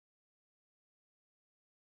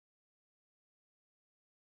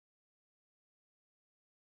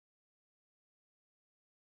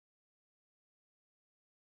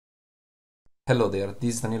Hello there,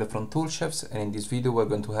 this is Daniele from Toolchefs, and in this video we're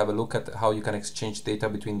going to have a look at how you can exchange data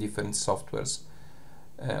between different softwares.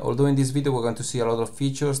 Although in this video we're going to see a lot of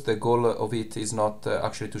features, the goal of it is not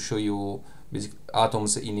actually to show you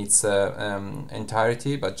Atoms in its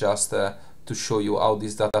entirety, but just to show you how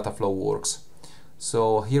this data flow works.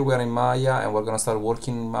 So here we are in Maya and we're going to start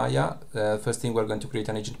working in Maya. First thing, we're going to create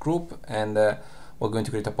an agent group, and we're going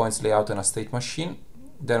to create a points layout and a state machine.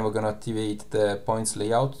 Then we're going to activate the points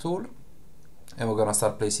layout tool, and we're gonna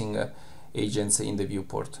start placing agents in the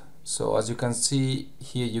viewport. So as you can see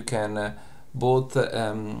here, you can both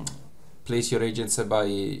place your agents by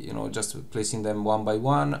just placing them one by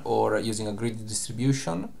one, or using a grid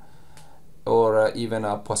distribution, or even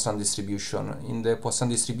a Poisson distribution. In the Poisson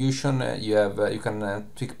distribution, you can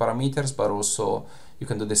tweak parameters, but also you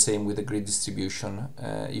can do the same with the grid distribution.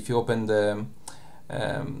 If you open the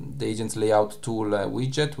agent layout tool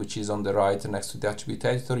widget, which is on the right next to the attribute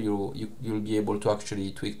editor, you'll be able to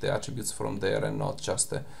actually tweak the attributes from there and not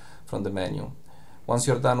just from the menu. Once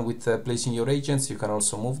you're done with placing your agents, you can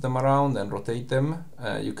also move them around and rotate them.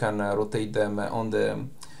 You can rotate them on the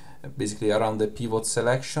basically around the pivot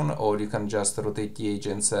selection, or you can just rotate the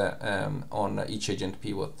agents on each agent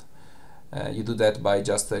pivot. You do that by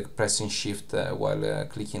just pressing shift while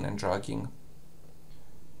clicking and dragging.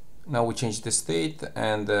 Now we change the state,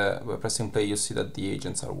 and by pressing play you see that the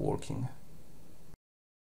agents are working.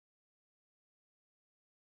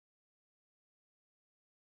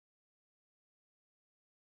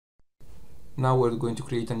 Now we're going to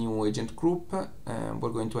create a new agent group, and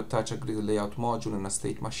we're going to attach a grid layout module and a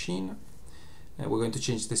state machine. And we're going to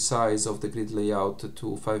change the size of the grid layout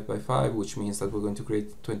to 5 by 5, which means that we're going to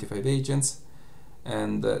create 25 agents.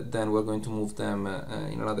 And then we're going to move them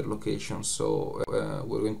in another location. So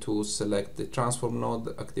we're going to select the transform node,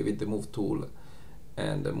 activate the move tool,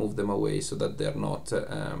 and move them away so that they're not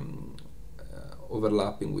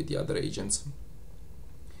overlapping with the other agents.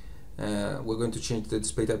 We're going to change the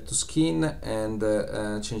display type to skin, and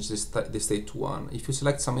change the state to 1. If you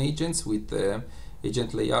select some agents with the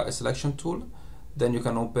agent layout selection tool, then you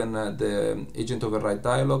can open the agent override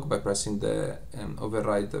dialog by pressing the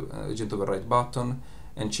agent override button,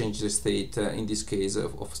 and change the state in this case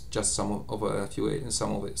of just some of the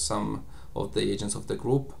agents of the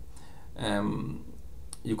group.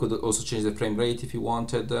 You could also change the frame rate if you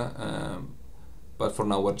wanted, but for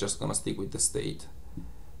now we're just gonna stick with the state.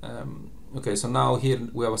 Okay, so now here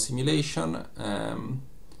we have a simulation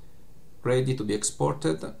ready to be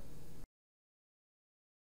exported.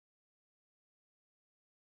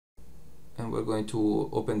 And we're going to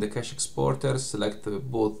open the cache exporter, select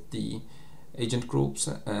both the agent groups,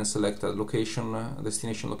 and select a location,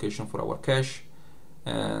 destination location for our cache,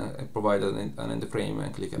 and provide an end frame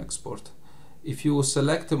and click export. If you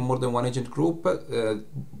select more than one agent group,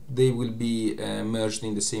 they will be merged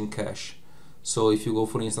in the same cache. So if you go,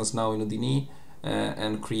 for instance, now in Houdini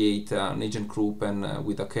and create an agent group and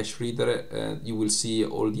with a cache reader, you will see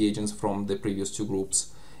all the agents from the previous two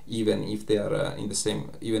groups, even if they are in the same,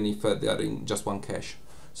 even if they are in just one cache.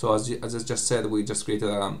 So as I just said, we just created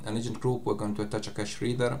an agent group. We're going to attach a cache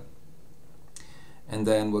reader, and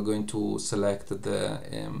then we're going to select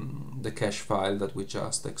the cache file that we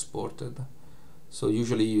just exported. So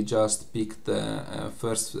usually you just pick the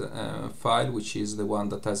first file, which is the one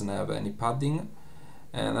that doesn't have any padding.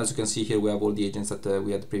 And as you can see here, we have all the agents that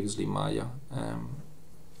we had previously in Maya.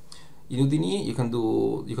 In Houdini, you can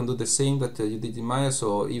do the same that you did in Maya.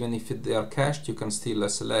 So even if they are cached, you can still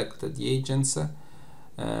select the agents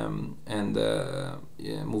and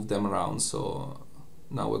move them around. So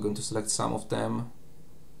now we're going to select some of them,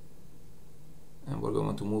 and we're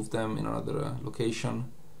going to move them in another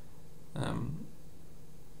location.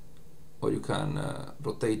 Or you can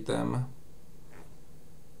rotate them.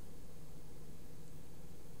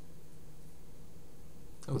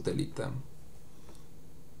 Or delete them.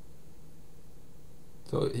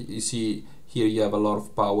 So you see here you have a lot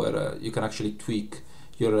of power. You can actually tweak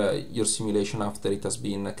your simulation after it has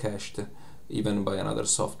been cached, even by another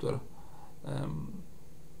software.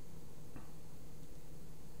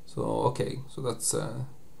 So okay, so that's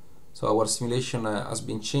so our simulation has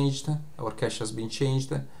been changed. Our cache has been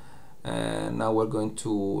changed. Now we're going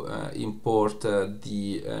to import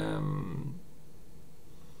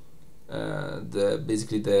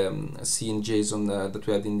basically the scene JSON that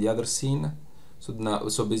we had in the other scene.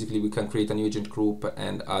 So basically we can create a new agent group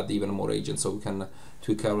and add even more agents. So we can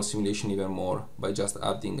tweak our simulation even more by just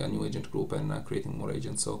adding a new agent group and creating more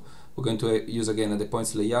agents. So we're going to use again the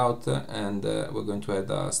points layout, and we're going to add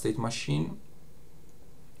a state machine.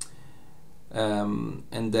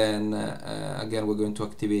 And then again we're going to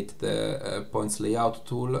activate the points layout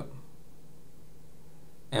tool,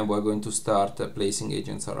 and we're going to start placing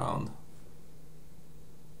agents around.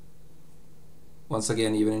 Once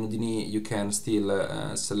again, even in Houdini, you can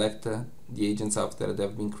still select the agents after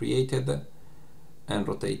they've been created and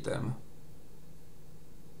rotate them,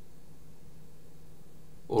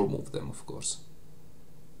 or move them, of course.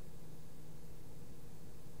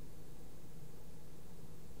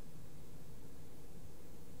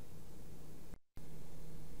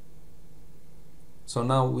 So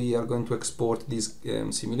now we are going to export this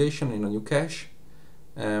simulation in a new cache.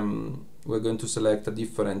 We're going to select a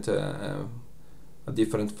different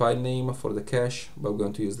file name for the cache, but we're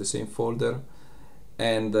going to use the same folder.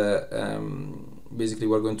 And basically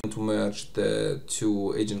we're going to merge the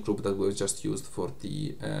two agent group that we just used for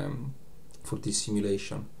this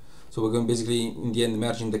simulation. So we're going basically in the end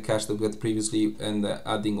merging the cache that we had previously and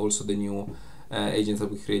adding also the new agents that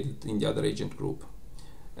we created in the other agent group.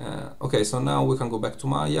 Okay, so now we can go back to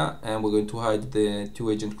Maya and we're going to hide the two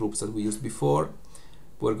agent groups that we used before.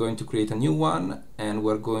 We're going to create a new one and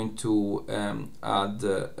we're going to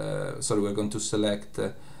we're going to select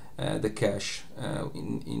the cache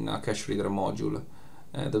in a cache reader module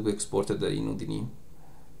that we exported in Houdini.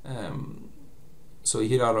 So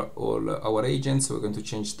here are all our agents. We're going to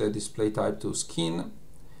change the display type to skin,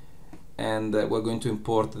 and we're going to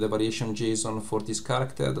import the variation JSON for this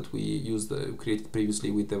character that we created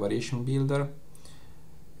previously with the variation builder.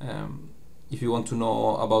 If you want to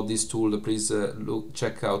know about this tool, please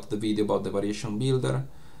check out the video about the variation builder.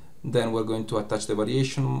 Then we're going to attach the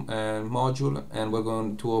variation module, and we're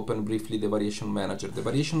going to open briefly the variation manager. The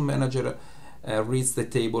variation manager reads the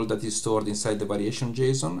table that is stored inside the variation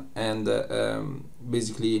JSON and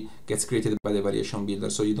basically gets created by the variation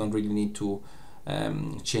builder, so you don't really need to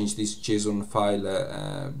change this JSON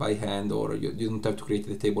file by hand, or you don't have to create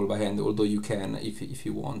the table by hand, although you can if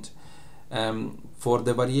you want. For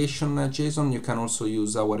the variation JSON, you can also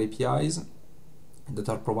use our APIs that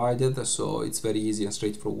are provided, so it's very easy and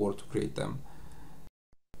straightforward to create them.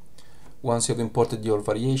 Once you've imported your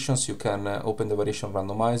variations, you can open the variation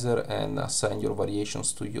randomizer and assign your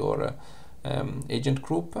variations to your agent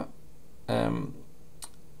group.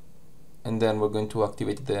 And then we're going to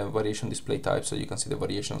activate the variation display type so you can see the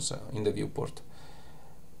variations in the viewport.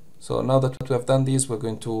 So now that we have done this, we're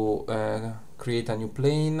going to create a new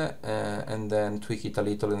plane and then tweak it a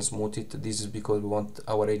little and smooth it. This is because we want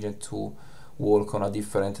our agent to walk on a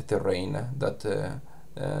different terrain, that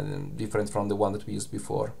different from the one that we used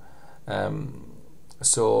before.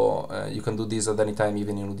 So you can do this at any time,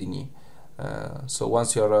 even in Houdini. So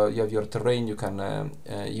once you have your terrain, you can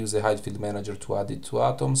use the height field manager to add it to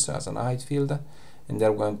atoms as an height field, and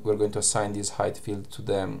then we're going to assign this height field to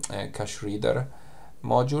the cache reader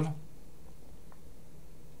module,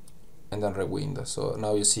 and then rewind. So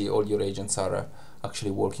now you see all your agents are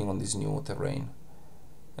actually working on this new terrain.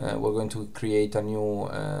 We're going to create a new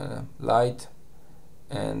light,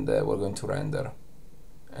 and we're going to render.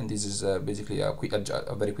 And this is basically a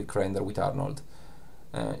very quick render with Arnold.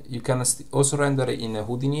 You can also render in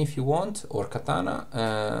Houdini if you want, or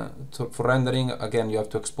Katana. For rendering, again, you have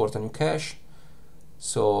to export a new cache.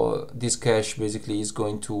 So this cache basically is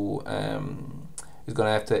going to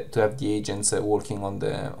have the agents working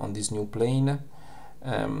on this new plane.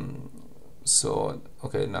 So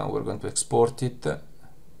okay, now we're going to export it,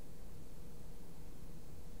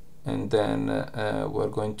 and then we're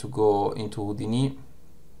going to go into Houdini.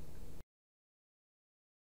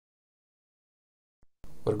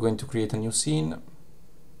 We're going to create a new scene,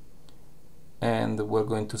 and we're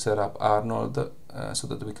going to set up Arnold so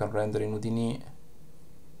that we can render in Houdini.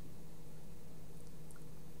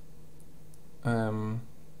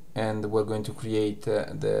 And we're going to create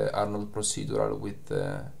the Arnold procedural with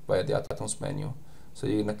via the atoms menu. So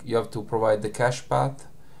you have to provide the cache path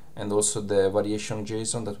and also the variation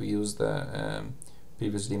JSON that we used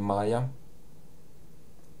previously in Maya.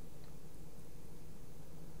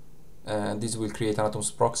 This will create an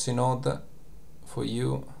atoms proxy node for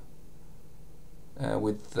you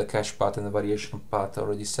with the cache path and the variation path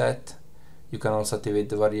already set. You can also activate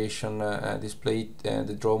the variation display,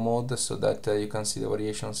 the draw mode, so that you can see the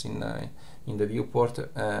variations in the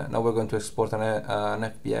viewport. Now we're going to export an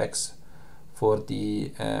FBX for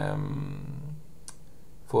the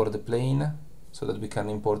plane, so that we can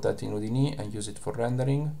import that in Houdini and use it for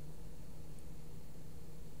rendering.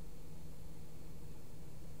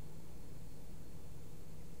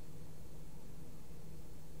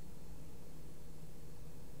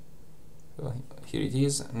 So here it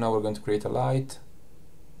is. Now we're going to create a light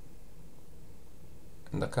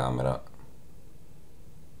and a camera.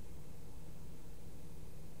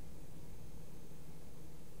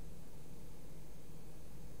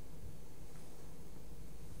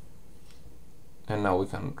 and now we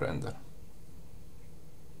can render.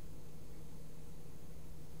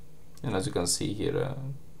 And as you can see here,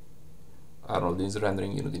 Arnold is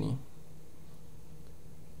rendering Unity.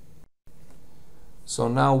 So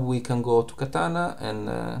now we can go to Katana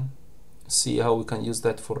and see how we can use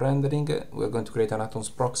that for rendering. We're going to create an Atoms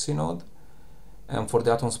proxy node, and for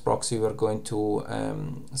the Atoms proxy we're going to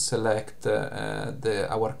select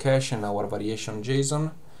our cache and our variation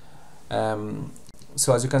JSON.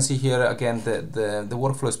 So as you can see here, again, the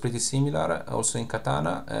workflow is pretty similar also in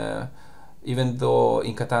Katana, even though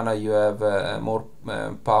in Katana you have more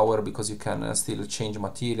power because you can still change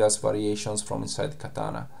materials, variations from inside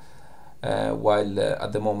Katana, while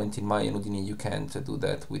at the moment in MyNudini you can't do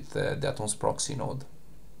that with the Atoms proxy node.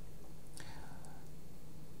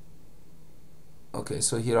 Okay,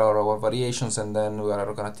 so here are our variations, and then we are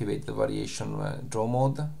going to activate the variation draw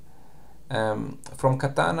mode. From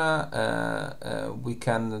Katana we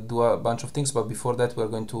can do a bunch of things, but before that we are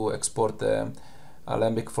going to export the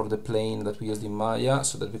Alembic for the plane that we used in Maya,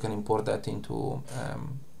 so that we can import that into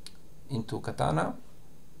Katana.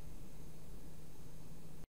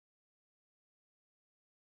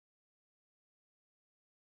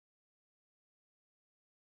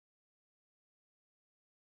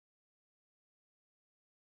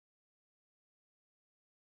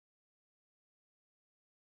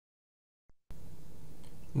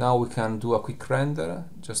 Now we can do a quick render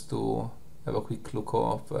just to have a quick look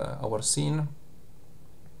of our scene,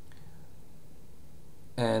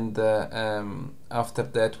 and after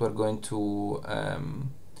that we're going to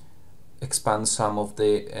expand some of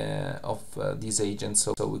these agents,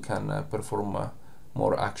 so we can perform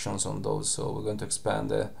more actions on those. So we're going to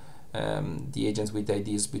expand the agents with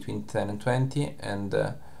IDs between 10 and 20, and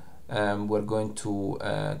we're going to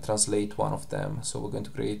translate one of them. So we're going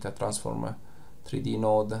to create a transform 3D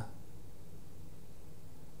node,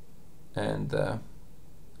 and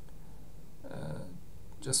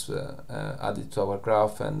just add it to our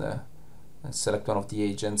graph, and select one of the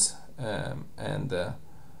agents and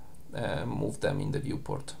move them in the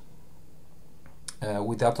viewport.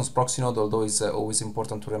 With the Atoms proxy node, although it's always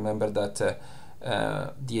important to remember that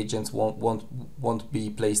the agents won't be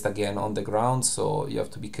placed again on the ground, so you have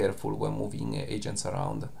to be careful when moving agents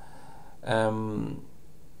around.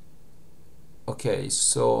 Okay,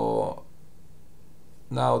 so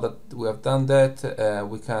now that we have done that,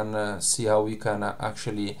 we can see how we can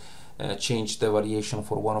actually change the variation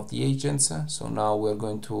for one of the agents. So now we're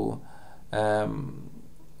going to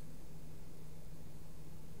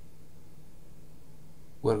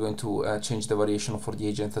change the variation for the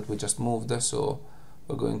agent that we just moved. So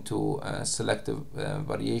we're going to select the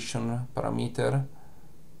variation parameter,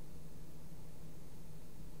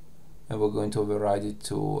 and we're going to override it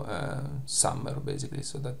to summer, basically,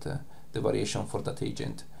 so that the variation for that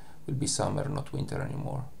agent will be summer, not winter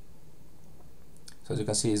anymore. So as you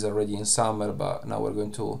can see, it's already in summer, but now we're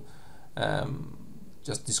going to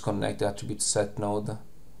just disconnect the attribute set node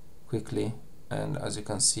quickly, and as you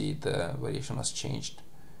can see, the variation has changed.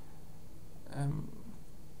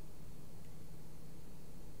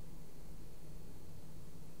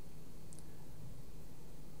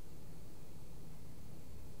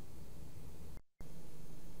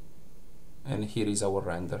 And here is our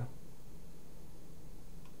render.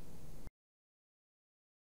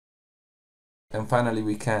 And finally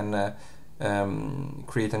we can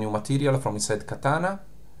create a new material from inside Katana.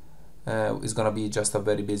 It's gonna be just a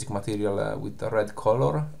very basic material with a red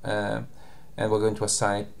color, and we're going to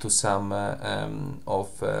assign it to some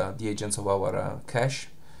of the agents of our cache,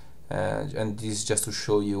 and this is just to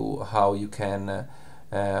show you how you can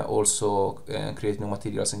also create new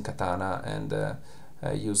materials in Katana and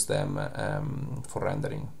use them for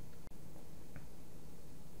rendering.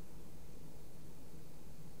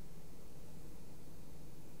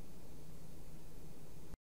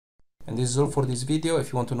 And this is all for this video.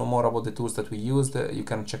 If you want to know more about the tools that we used, you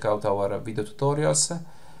can check out our video tutorials.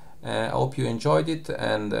 I hope you enjoyed it,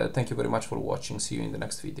 and thank you very much for watching. See you in the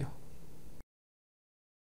next video.